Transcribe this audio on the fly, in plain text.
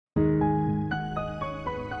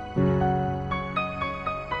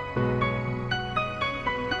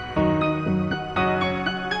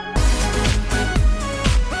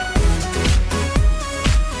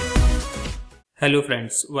Hello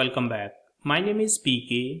friends, welcome back. My name is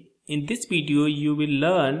PK. In this video, you will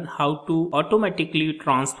learn how to automatically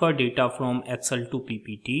transfer data from Excel to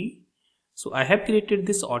PPT. So I have created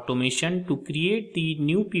this automation to create the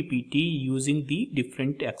new PPT using the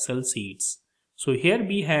different Excel sheets. So here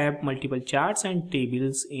we have multiple charts and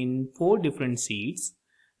tables in 4 different sheets.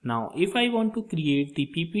 Now if I want to create the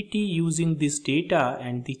PPT using this data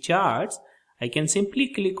and the charts, I can simply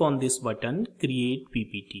click on this button, Create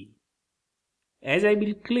PPT. As I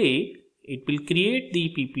will click, it will create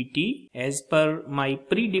the PPT as per my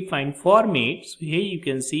predefined format. So here you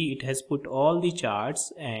can see it has put all the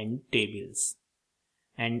charts and tables.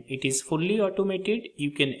 And it is fully automated. You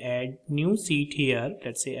can add new sheet here.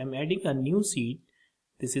 Let's say I'm adding a new sheet.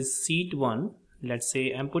 This is sheet 1. Let's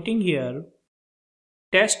say I'm putting here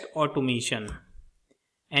test automation.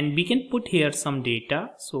 And we can put here some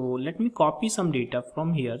data. So let me copy some data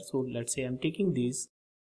from here. So let's say I'm taking this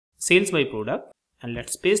sales by product and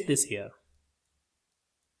let's paste this here.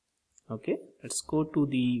 Okay, let's go to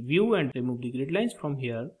the view and remove the grid lines from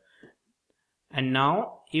here. And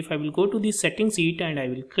now if I will go to the settings sheet and I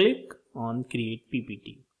will click on create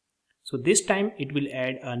PPT. So this time it will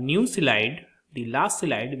add a new slide, the last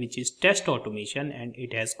slide, which is test automation, and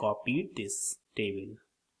it has copied this table.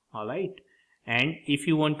 Alright. And if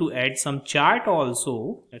you want to add some chart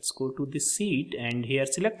also, let's go to this sheet and here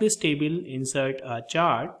select this table, insert a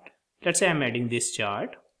chart. Let's say I'm adding this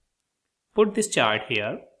chart, put this chart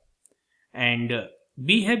here, and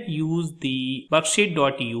we have used the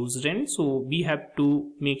worksheet.useRen. So we have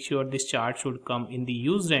to make sure this chart should come in the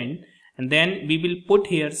useRen, and then we will put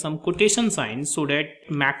here some quotation signs so that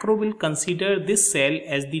macro will consider this cell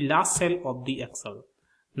as the last cell of the Excel.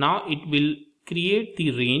 Now it will create the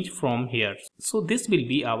range from here. So this will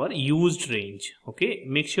be our used range. Okay,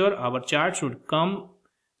 make sure our chart should come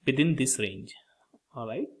within this range.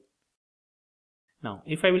 Alright. Now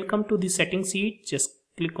if I will come to the settings sheet, just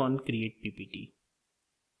click on create PPT.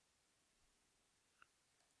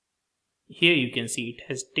 Here you can see it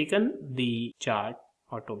has taken the chart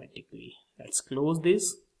automatically. Let's close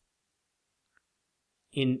this.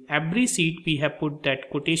 In every sheet we have put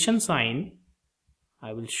that quotation sign.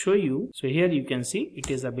 I will show you. So here you can see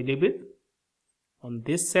it is available on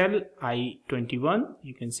this cell I21.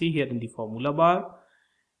 You can see here in the formula bar.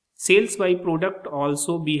 Sales by product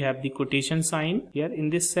also we have the quotation sign here in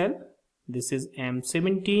this cell. This is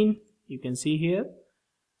M17, you can see here,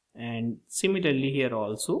 and similarly here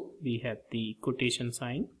also we have the quotation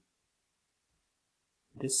sign,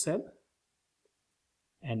 this cell,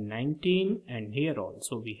 and 19, and here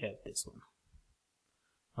also we have this one.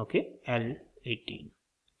 Okay, L18.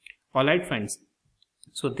 Alright friends,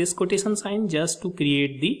 so this quotation sign just to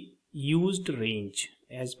create the used range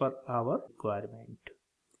as per our requirement.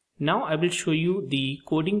 Now I will show you the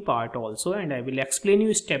coding part also, and I will explain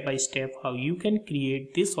you step by step how you can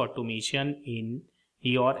create this automation in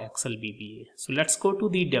your Excel VBA. So let's go to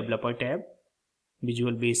the developer tab,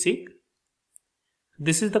 Visual Basic.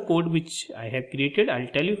 This is the code which I have created. I'll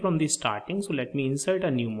tell you from the starting. So let me insert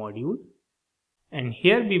a new module, and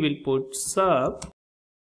here we will put sub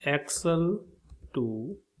Excel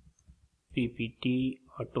to PPT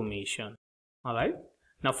automation. Alright.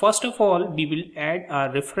 Now first of all we will add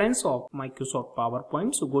a reference of Microsoft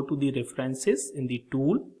PowerPoint. So go to the references in the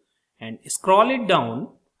tool and scroll it down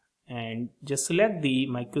and just select the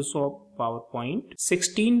Microsoft PowerPoint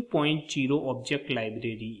 16.0 object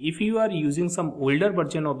library. If you are using some older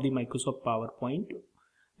version of the Microsoft PowerPoint,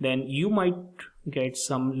 then you might get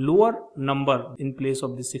some lower number in place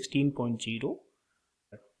of the 16.0.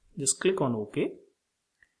 Just click on OK.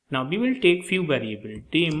 Now we will take few variables.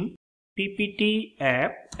 Dim PPT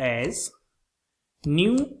app as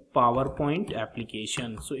new PowerPoint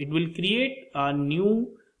application. So it will create a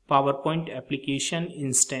new PowerPoint application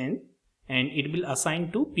instance and it will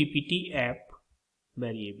assign to PPT app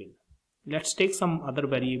variable. Let's take some other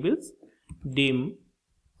variables. Dim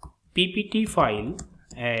PPT file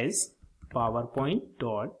as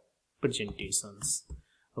PowerPoint.presentations.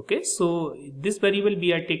 Okay, so this variable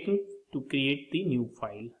we are taking to create the new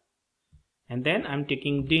file. And then I'm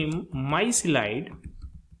taking dim my slide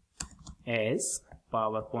as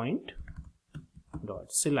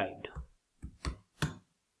PowerPoint.slide.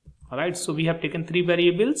 Alright, so we have taken 3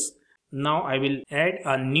 variables. Now I will add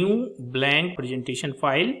a new blank presentation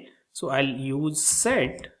file. So I'll use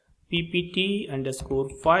set ppt underscore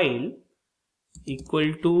file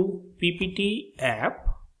equal to ppt app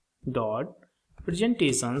dot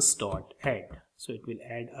presentations dot add. So it will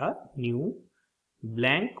add a new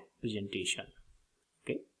blank presentation.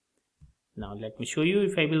 Okay, now let me show you.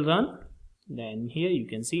 If I will run, then here you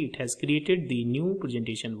can see it has created the new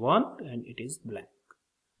presentation 1 and it is blank.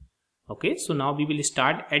 Okay, so now we will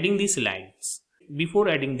start adding the slides. Before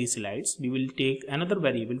adding the slides, we will take another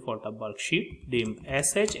variable for the worksheet named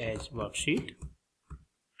sh as worksheet,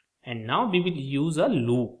 and now we will use a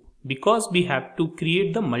loop because we have to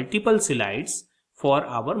create the multiple slides for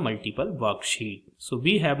our multiple worksheet. So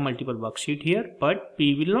we have multiple worksheet here, but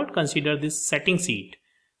we will not consider this setting sheet.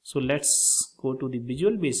 So let's go to the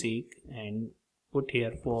Visual Basic and put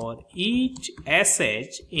here for each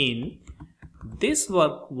sh in this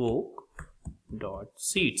workbook dot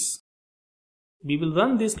sheets. We will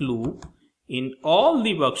run this loop in all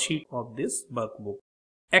the worksheet of this workbook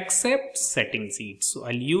except setting sheet. So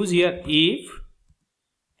I'll use here if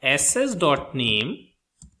sh.name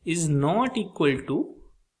is not equal to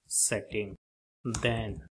setting,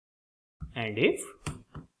 then and if,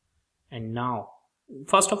 and now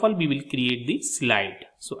first of all we will create the slide.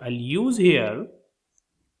 So I'll use here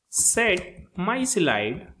set my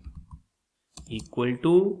slide equal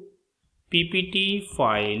to ppt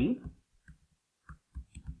file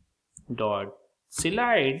dot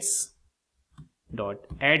slides dot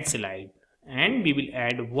add slide, and we will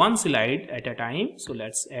add one slide at a time. So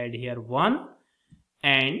let's add here one,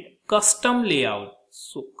 and custom layout.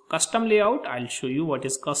 So custom layout, I'll show you what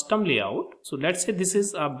is custom layout. So let's say this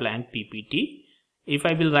is a blank PPT. If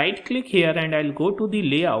I will right click here and I'll go to the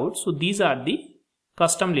layout, so these are the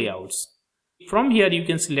custom layouts. From here you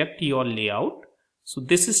can select your layout. So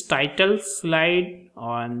this is title slide,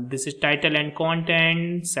 and this is title and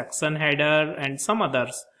content, section header, and some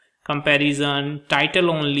others, comparison,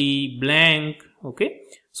 title only, blank. Okay,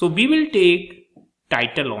 so we will take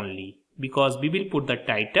title only because we will put the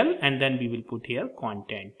title and then we will put here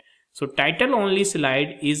content. So title only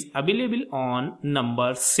slide is available on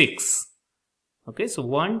number 6. Okay, so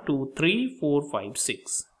 1 2 3 4 5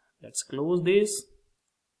 6. Let's close this,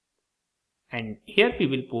 and here we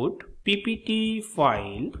will put ppt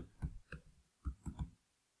file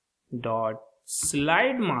dot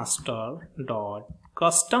slide master dot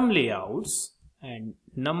custom layouts and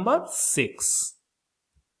number 6.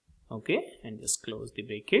 Okay, and just close the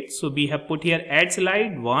bracket. So we have put here add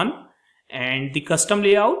slide 1 and the custom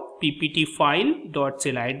layout ppt file dot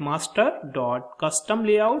slide master dot custom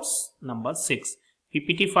layouts number 6.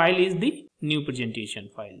 ppt file is the new presentation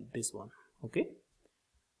file, this one. Okay,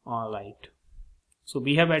 all right. So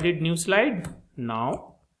we have added new slide.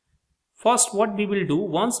 Now first what we will do,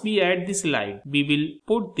 once we add the slide, we will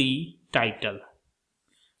put the title.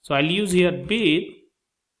 So I'll use here with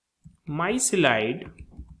my slide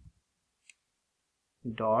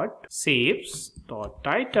dot shapes dot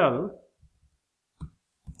title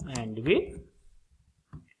and with,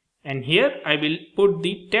 and here I will put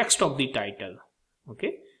the text of the title.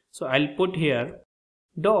 Okay, so I'll put here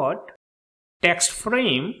dot text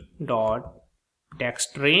frame dot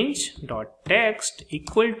text range dot text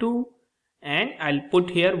equal to, and I'll put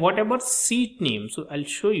here whatever sheet name. So I'll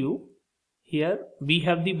show you here we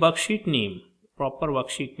have the worksheet name, proper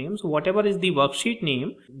worksheet name. So whatever is the worksheet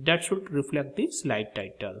name, that should reflect the slide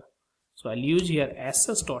title. So I'll use here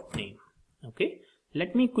ss.name. Okay,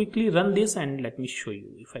 let me quickly run this and let me show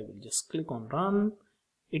you. If I will just click on run,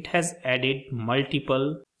 it has added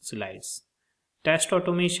multiple slides. Test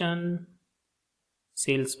automation,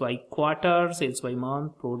 sales by quarter, sales by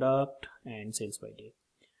month, product, and sales by day.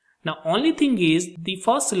 Now only thing is the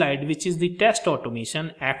first slide, which is the test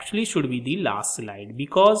automation, actually should be the last slide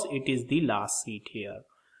because it is the last sheet here.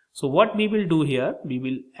 So what we will do here, we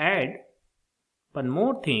will add one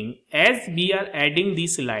more thing. As we are adding the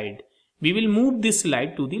slide, we will move this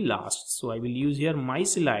slide to the last. So I will use here my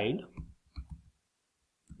slide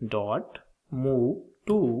dot move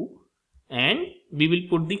to, and we will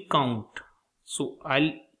put the count. So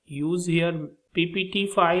I'll use here ppt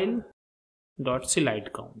file dot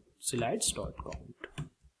slide count, slides dot count.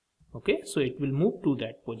 Okay, so it will move to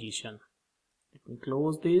that position. Let me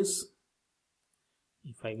close this.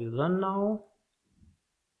 If I will run now,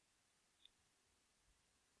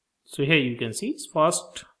 so here you can see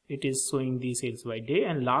first it is showing the sales by day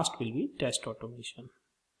and last will be test automation.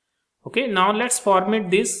 Okay, now let's format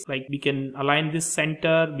this. Like we can align this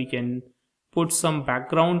center, we can put some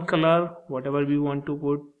background color, whatever we want to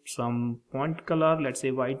put, some font color, let's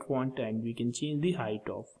say white font, and we can change the height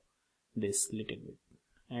of this little bit,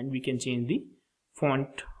 and we can change the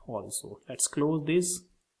font also. Let's close this.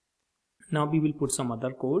 Now we will put some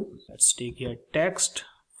other code. Let's take here text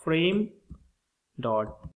frame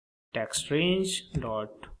dot text range dot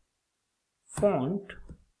font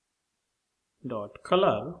dot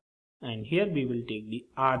color, and here we will take the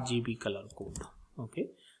RGB color code. Okay,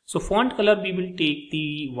 So font color we will take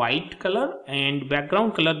the white color, and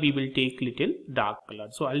background color we will take little dark color.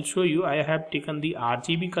 So I'll show you. I have taken the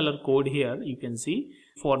RGB color code here. You can see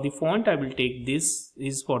for the font I will take this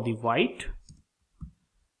is for the white,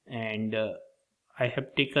 and I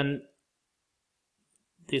have taken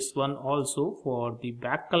this one also for the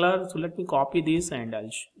back color. So let me copy this and I'll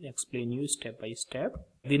explain you step by step.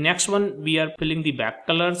 The next one we are filling the back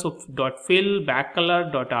color. So dot fill back color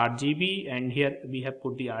dot RGB, and here we have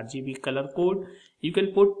put the RGB color code. You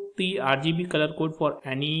can put the RGB color code for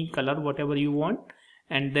any color whatever you want.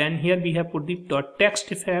 And then here we have put the dot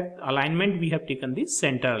text effect alignment. We have taken the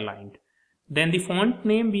center aligned. Then the font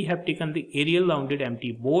name we have taken the Arial rounded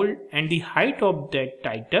empty bold, and the height of that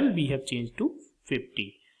title we have changed to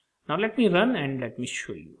 50. Now let me run and let me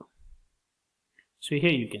show you. So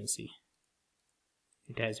here you can see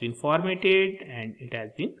it has been formatted and it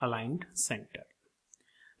has been aligned center.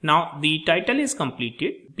 Now the title is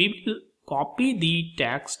completed. We will copy the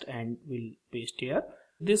text and we'll paste here.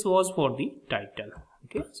 This was for the title.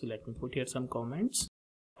 Okay, so let me put here some comments.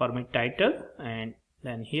 Format title, and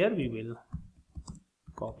then here we will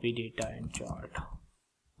copy data and chart.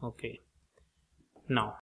 Okay,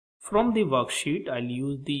 now from the worksheet I'll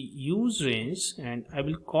use the use range and I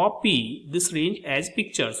will copy this range as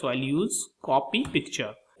picture. So I'll use copy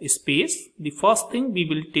picture space. The first thing we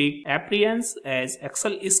will take appearance as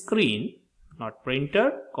Excel screen, not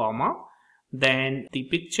printer, comma. Then the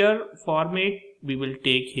picture format we will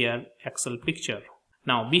take here Excel picture.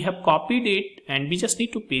 Now we have copied it and we just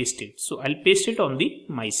need to paste it. So I'll paste it on the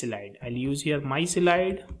my slide. I'll use here my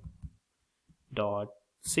slide dot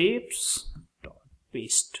shapes dot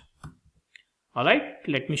paste. Alright,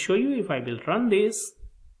 let me show you. If I will run this,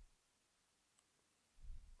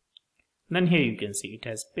 then here you can see it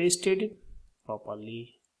has pasted it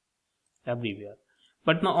properly everywhere.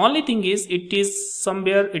 But the only thing is, it is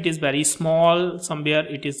somewhere it is very small, somewhere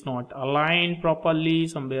it is not aligned properly,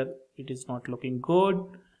 somewhere it is not looking good.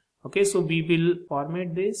 Okay, so we will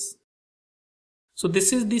format this. So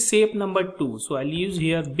this is the shape number 2. So I'll use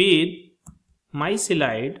here with my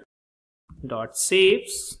slide dot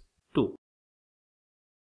shapes 2.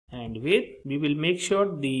 And with we will make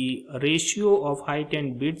sure the ratio of height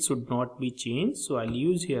and width should not be changed. So I'll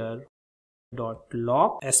use here dot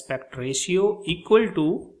lock aspect ratio equal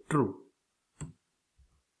to true.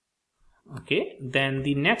 Okay, then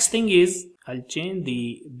the next thing is I'll change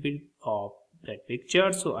the width of that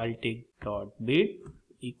picture. So I'll take dot width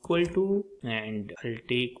equal to, and I'll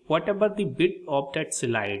take whatever the width of that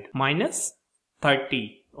slide minus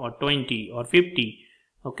 30 or 20 or 50.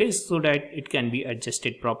 Okay, so that it can be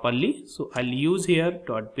adjusted properly. So I'll use here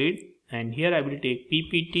dot width, and here I will take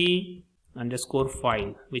ppt underscore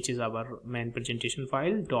file, which is our main presentation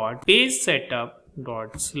file, dot page setup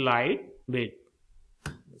dot slide width,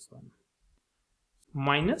 this one,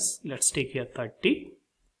 minus, let's take here 30.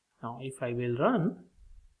 Now if I will run,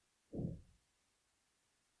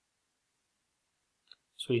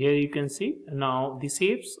 so here you can see now the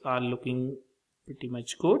shapes are looking pretty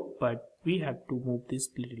much good, but we have to move this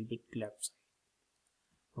little bit left side.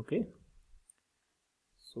 Okay,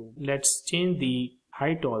 so let's change the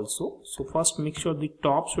height also. So first make sure the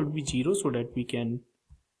top should be 0 so that we can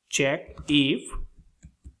check if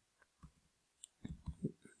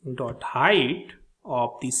dot height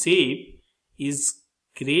of the shape is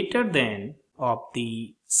greater than of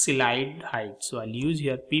the slide height. So I'll use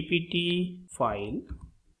here ppt file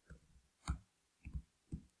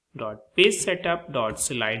dot page setup dot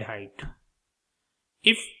slide height.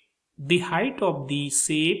 If the height of the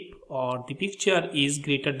shape or the picture is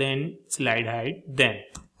greater than slide height, then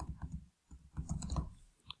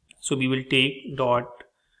so we will take dot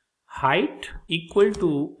height equal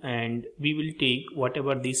to, and we will take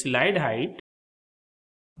whatever the slide height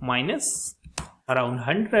minus around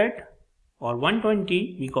 100 or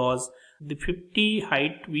 120, because the 50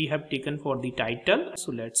 height we have taken for the title.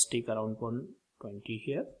 So let's take around 120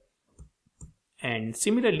 here. And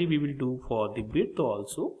similarly we will do for the width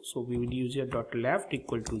also. So we will use here dot left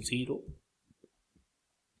equal to 0,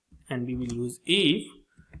 and we will use if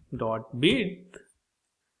dot width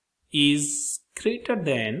is greater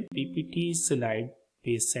than ppt slide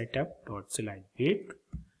page setup dot slide width.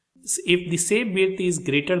 If the shape width is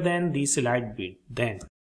greater than the slide width, then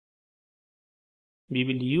we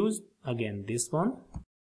will use again this one.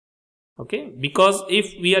 Okay, because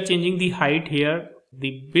if we are changing the height here,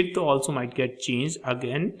 the width also might get changed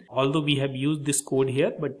again, although we have used this code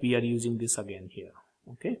here, but we are using this again here.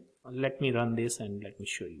 Okay, let me run this and let me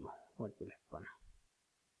show you what will happen.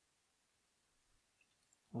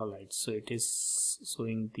 Alright, so it is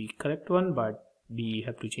showing the correct one, but we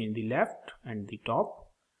have to change the left and the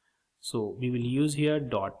top. So we will use here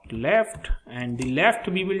dot left, and the left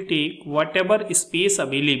we will take whatever space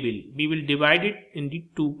available. We will divide it in the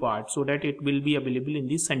two parts so that it will be available in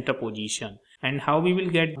the center position. And how we will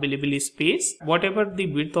get available space? Whatever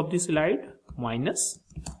the width of the slide minus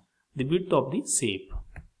the width of the shape.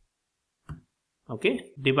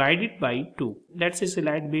 Okay, divide it by 2. Let's say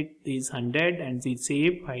slide width is 100 and the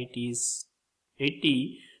shape height is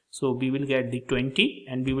 80. So we will get the 20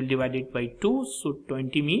 and we will divide it by 2. So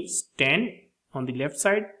 20 means 10 on the left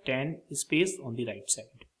side, 10 space on the right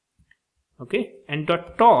side. Okay, and the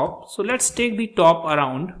top, so let's take the top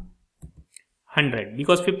around 100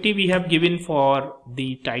 because 50 we have given for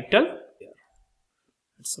the title.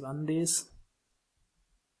 Let's run this.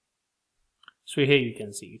 So here you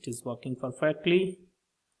can see it is working perfectly.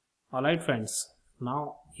 Alright friends,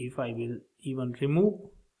 now if I will even remove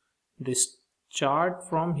this chart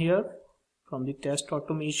from here, from the test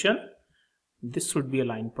automation, this should be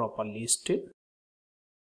aligned properly still.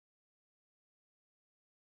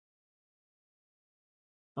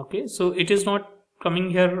 Okay, so it is not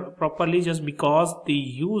coming here properly just because the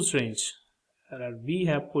use range, we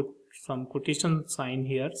have put some quotation sign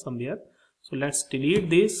here somewhere. So let's delete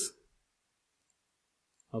this.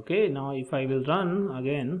 Okay, now if I will run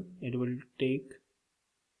again, it will take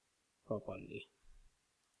properly.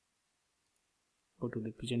 Go to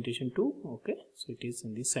the presentation 2. Okay, so it is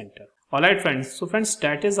in the center. Alright friends, so friends,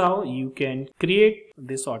 that is how you can create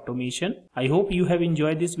this automation. I hope you have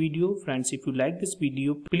enjoyed this video. Friends, if you like this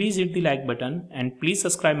video, please hit the like button and please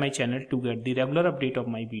subscribe my channel to get the regular update of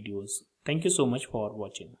my videos. Thank you so much for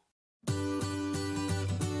watching.